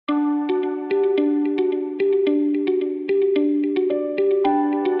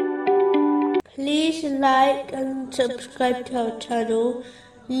like and subscribe to our channel.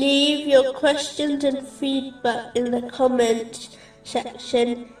 Leave your questions and feedback in the comments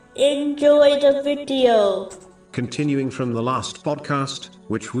section. Enjoy the video. Continuing from the last podcast,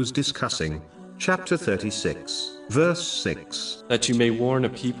 which was discussing chapter 36, verse 6. That you may warn a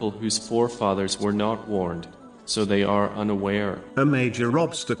people whose forefathers were not warned, so they are unaware. A major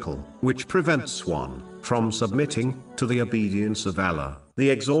obstacle, which prevents one from submitting to the obedience of Allah, the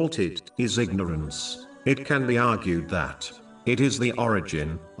Exalted, is ignorance. It can be argued that it is the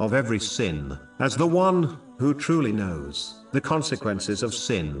origin of every sin, as the one who truly knows the consequences of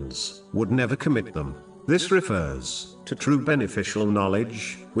sins would never commit them. This refers to true beneficial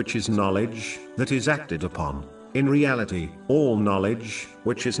knowledge, which is knowledge that is acted upon. In reality, all knowledge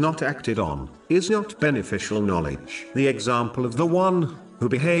which is not acted on is not beneficial knowledge. The example of the one who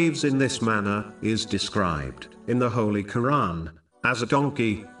behaves in this manner is described in the Holy Quran as a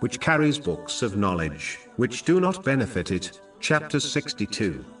donkey which carries books of knowledge which do not benefit it. Chapter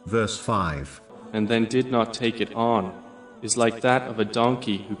 62, verse 5. And then did not take it on, is like that of a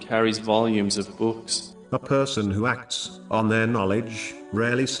donkey who carries volumes of books. A person who acts on their knowledge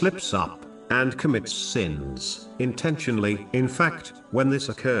rarely slips up and commits sins intentionally. In fact, when this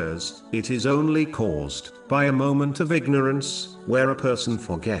occurs, it is only caused by a moment of ignorance, where a person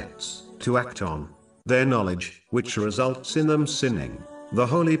forgets to act on their knowledge, which results in them sinning. The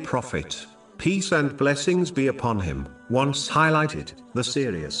Holy Prophet, peace and blessings be upon him, once highlighted the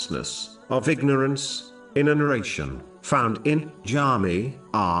seriousness of ignorance in a narration found in Jami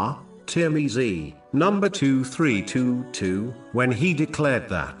Tirmizi, number 2322, when he declared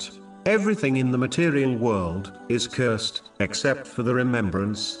that everything in the material world is cursed, except for the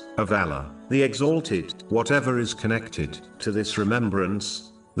remembrance of Allah, the Exalted. Whatever is connected to this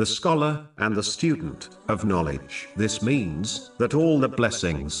remembrance, the scholar and the student of knowledge. This means that all the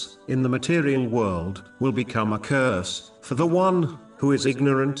blessings in the material world will become a curse for the one who is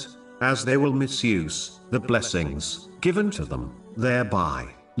ignorant, as they will misuse the blessings given to them, thereby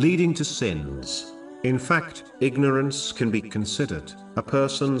leading to sins. In fact, ignorance can be considered a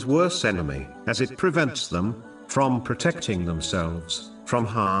person's worst enemy, as it prevents them from protecting themselves from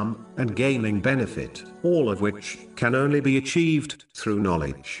harm and gaining benefit, all of which can only be achieved through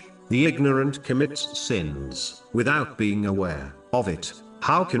knowledge. The ignorant commits sins without being aware of it.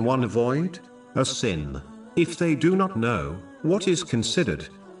 How can one avoid a sin if they do not know what is considered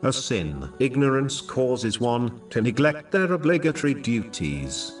a sin? Ignorance causes one to neglect their obligatory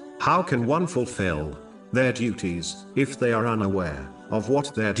duties. How can one fulfill their duties if they are unaware of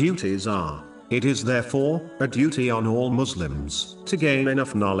what their duties are? It is therefore a duty on all Muslims to gain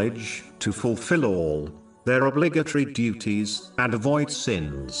enough knowledge to fulfill all their obligatory duties and avoid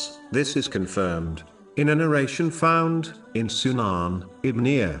sins. This is confirmed in a narration found in Sunan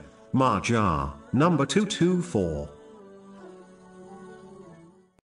Ibn Majah, number 224.